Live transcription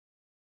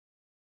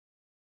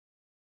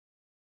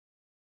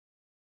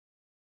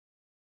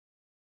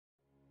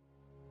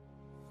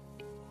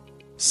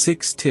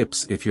6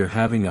 tips if you're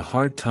having a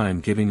hard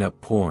time giving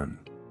up porn.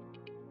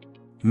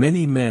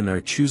 Many men are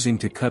choosing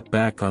to cut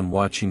back on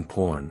watching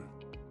porn.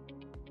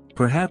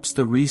 Perhaps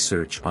the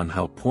research on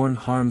how porn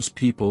harms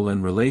people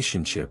and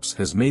relationships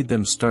has made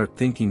them start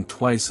thinking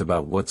twice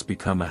about what's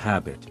become a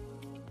habit.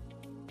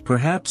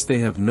 Perhaps they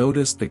have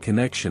noticed the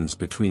connections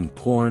between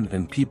porn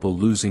and people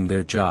losing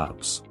their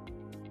jobs.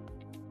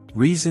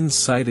 Reasons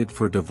cited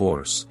for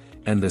divorce,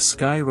 and the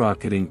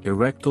skyrocketing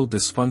erectile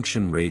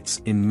dysfunction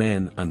rates in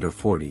men under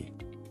 40.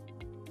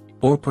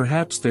 Or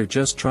perhaps they're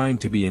just trying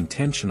to be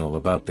intentional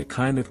about the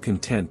kind of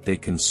content they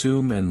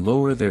consume and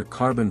lower their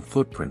carbon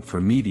footprint for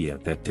media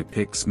that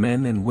depicts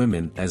men and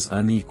women as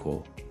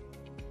unequal.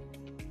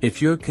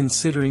 If you're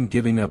considering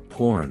giving up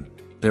porn,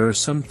 there are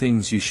some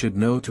things you should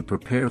know to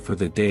prepare for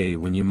the day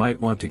when you might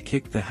want to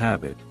kick the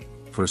habit.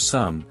 For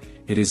some,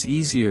 it is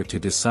easier to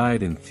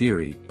decide in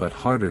theory but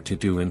harder to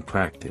do in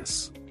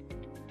practice.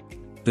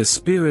 The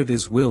spirit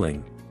is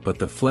willing, but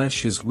the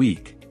flesh is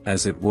weak,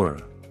 as it were.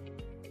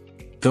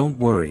 Don't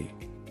worry.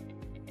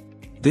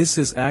 This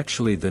is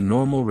actually the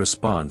normal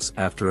response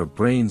after a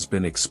brain's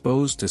been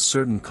exposed to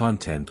certain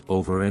content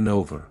over and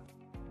over.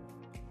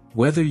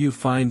 Whether you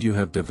find you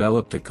have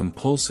developed a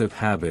compulsive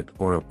habit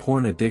or a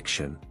porn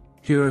addiction,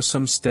 here are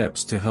some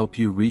steps to help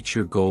you reach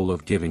your goal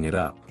of giving it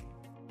up.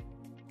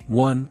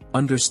 1.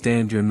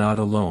 Understand you're not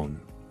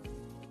alone.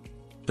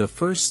 The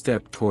first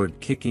step toward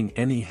kicking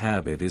any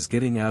habit is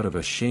getting out of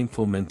a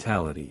shameful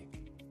mentality.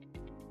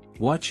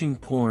 Watching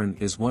porn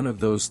is one of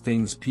those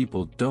things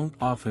people don't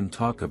often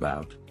talk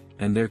about,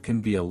 and there can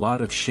be a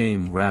lot of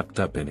shame wrapped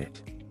up in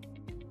it.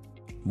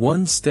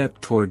 One step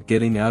toward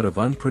getting out of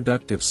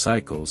unproductive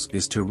cycles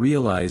is to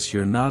realize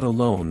you're not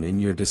alone in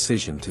your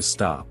decision to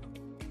stop.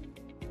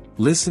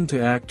 Listen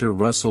to actor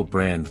Russell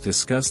Brand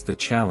discuss the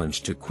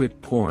challenge to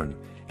quit porn,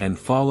 and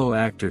follow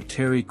actor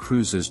Terry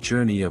Crews's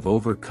journey of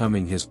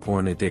overcoming his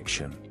porn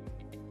addiction.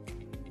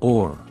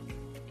 Or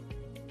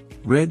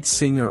read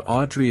singer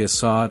Audrey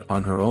Assad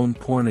on her own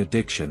porn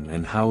addiction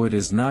and how it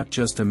is not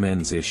just a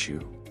men's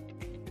issue.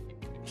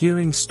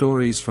 Hearing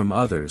stories from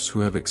others who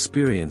have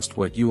experienced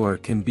what you are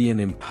can be an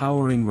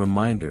empowering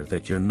reminder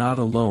that you're not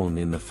alone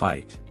in the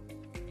fight.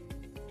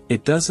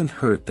 It doesn't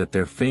hurt that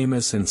they're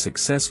famous and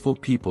successful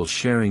people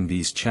sharing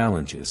these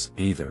challenges,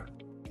 either.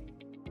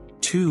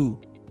 2.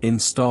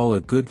 Install a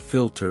good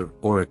filter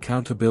or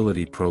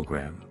accountability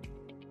program.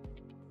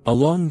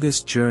 Along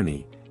this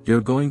journey, you're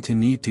going to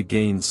need to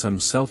gain some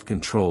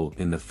self-control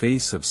in the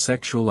face of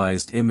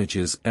sexualized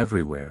images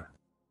everywhere.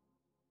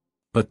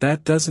 But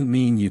that doesn't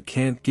mean you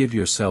can't give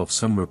yourself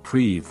some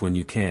reprieve when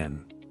you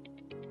can.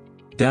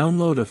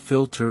 Download a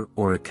filter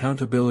or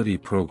accountability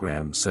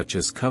program such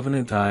as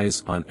Covenant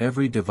Eyes on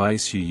every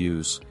device you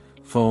use,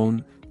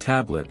 phone,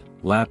 tablet,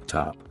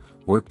 laptop,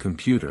 work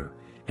computer,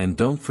 and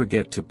don't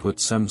forget to put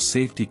some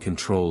safety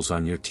controls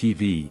on your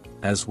TV,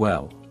 as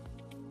well.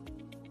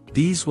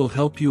 These will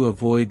help you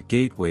avoid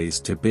gateways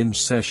to binge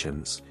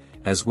sessions,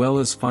 as well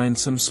as find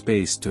some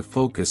space to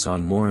focus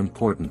on more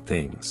important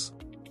things.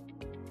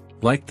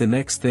 Like the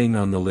next thing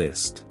on the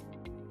list.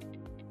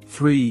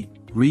 3.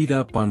 Read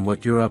up on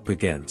what you're up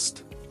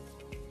against.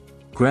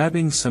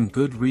 Grabbing some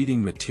good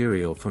reading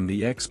material from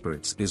the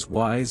experts is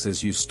wise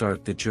as you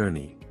start the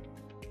journey.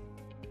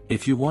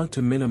 If you want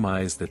to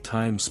minimize the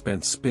time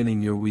spent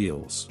spinning your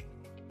wheels.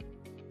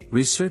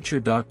 Researcher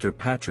Dr.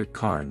 Patrick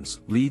Carnes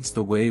leads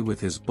the way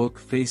with his book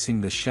Facing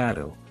the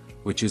Shadow,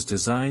 which is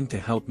designed to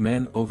help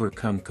men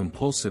overcome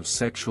compulsive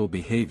sexual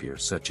behavior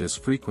such as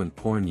frequent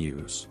porn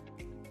use.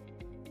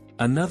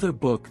 Another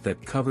book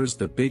that covers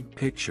the big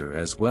picture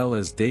as well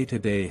as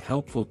day-to-day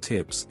helpful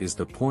tips is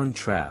The Porn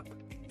Trap,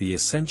 The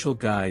Essential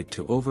Guide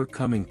to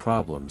Overcoming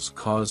Problems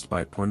Caused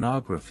by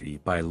Pornography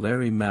by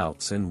Larry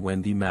Maltz and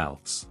Wendy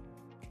Maltz.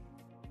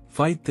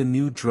 Fight the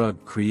New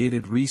Drug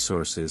created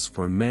resources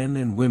for men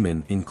and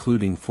women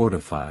including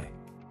Fortify.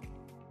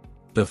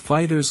 The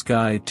Fighter's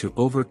Guide to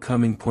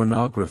Overcoming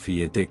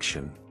Pornography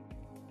Addiction.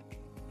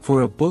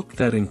 For a book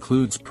that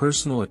includes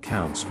personal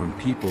accounts from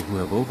people who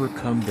have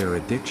overcome their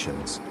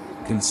addictions,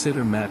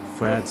 consider Matt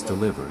Fradd's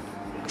Delivered,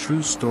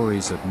 True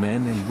Stories of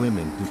Men and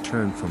Women Who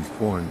Turn from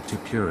Porn to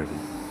Purity.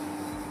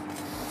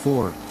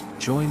 4.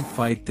 Join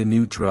Fight the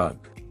New Drug.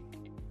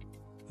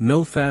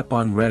 NoFap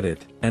on Reddit,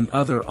 and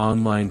other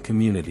online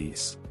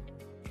communities.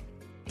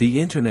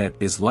 The internet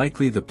is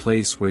likely the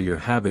place where your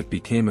habit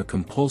became a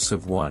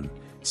compulsive one,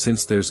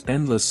 since there's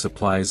endless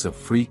supplies of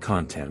free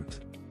content.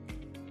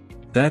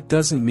 That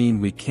doesn't mean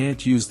we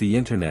can't use the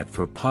internet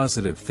for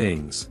positive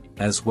things,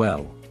 as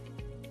well.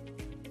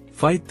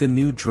 Fight the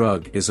New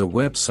Drug is a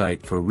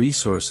website for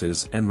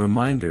resources and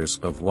reminders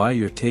of why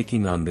you're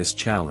taking on this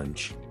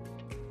challenge.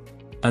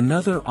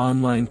 Another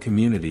online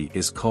community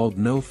is called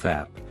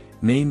NoFap,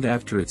 named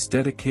after its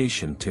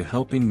dedication to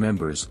helping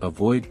members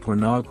avoid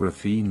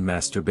pornography and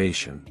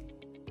masturbation.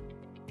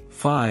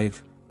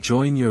 5.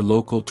 Join your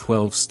local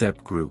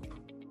 12-step group.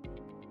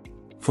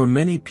 For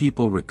many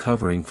people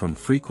recovering from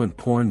frequent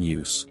porn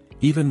use,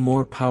 even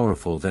more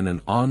powerful than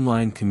an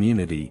online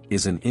community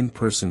is an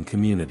in-person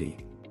community.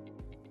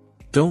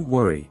 Don't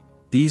worry,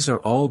 These are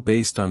all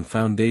based on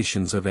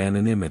foundations of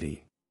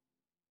anonymity.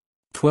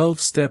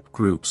 12-step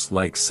groups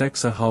like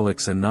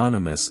Sexaholics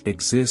Anonymous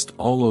exist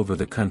all over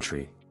the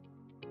country,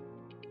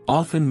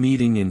 often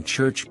meeting in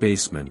church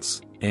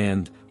basements,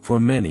 and, for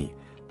many,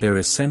 they're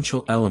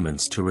essential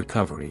elements to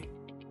recovery.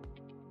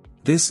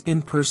 This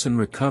in-person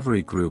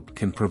recovery group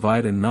can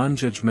provide a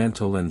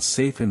non-judgmental and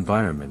safe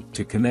environment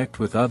to connect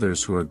with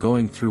others who are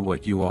going through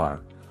what you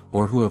are,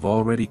 or who have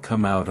already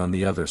come out on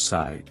the other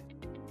side.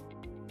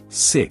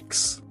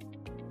 6.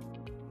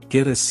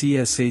 Get a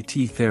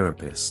CSAT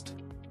therapist.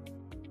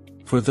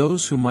 For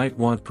those who might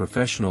want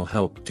professional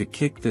help to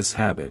kick this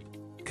habit,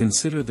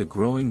 consider the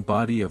growing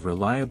body of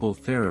reliable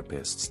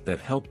therapists that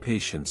help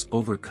patients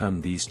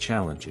overcome these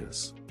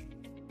challenges.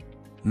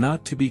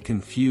 Not to be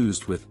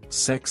confused with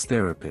sex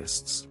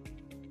therapists.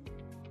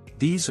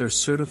 These are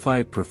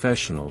certified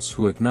professionals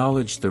who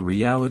acknowledge the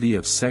reality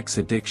of sex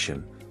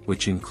addiction,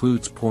 which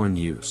includes porn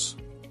use.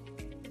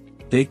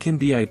 They can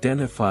be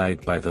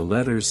identified by the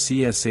letters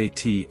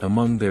CSAT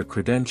among their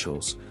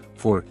credentials,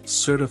 for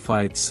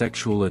Certified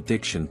Sexual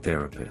Addiction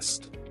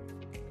Therapist.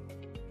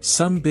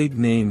 Some big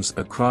names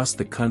across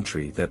the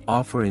country that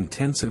offer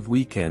intensive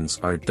weekends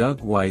are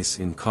Doug Weiss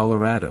in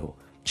Colorado,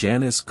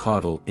 Janice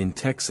Caudle in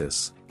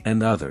Texas,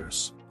 and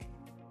others.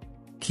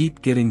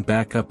 Keep getting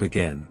back up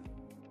again.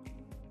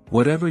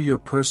 Whatever your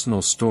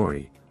personal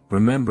story,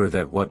 remember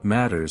that what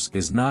matters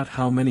is not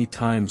how many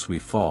times we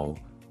fall,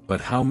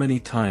 but how many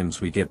times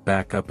we get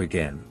back up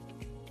again.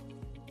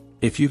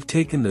 If you've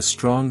taken the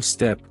strong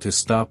step to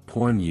stop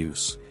porn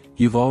use,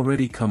 you've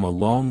already come a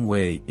long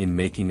way in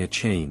making a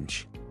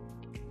change.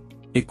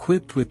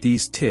 Equipped with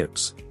these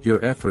tips,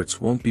 your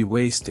efforts won't be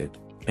wasted,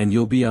 and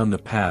you'll be on the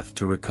path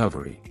to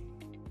recovery.